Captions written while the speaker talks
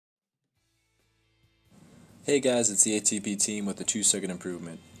Hey guys, it's the ATP team with the 2-circuit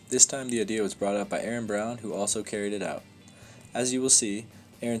improvement. This time the idea was brought up by Aaron Brown, who also carried it out. As you will see,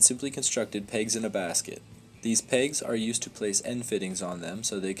 Aaron simply constructed pegs in a basket. These pegs are used to place end fittings on them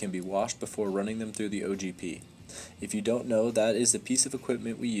so they can be washed before running them through the OGP. If you don't know, that is the piece of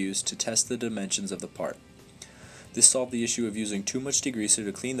equipment we use to test the dimensions of the part. This solved the issue of using too much degreaser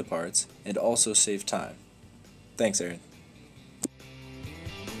to clean the parts and also saved time. Thanks, Aaron.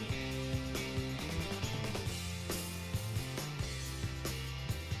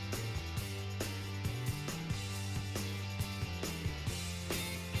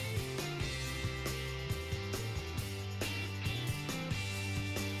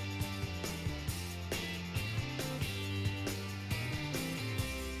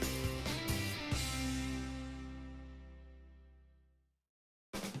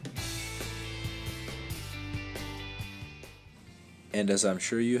 And as I'm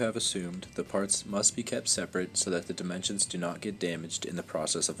sure you have assumed, the parts must be kept separate so that the dimensions do not get damaged in the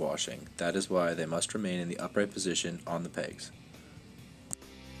process of washing. That is why they must remain in the upright position on the pegs.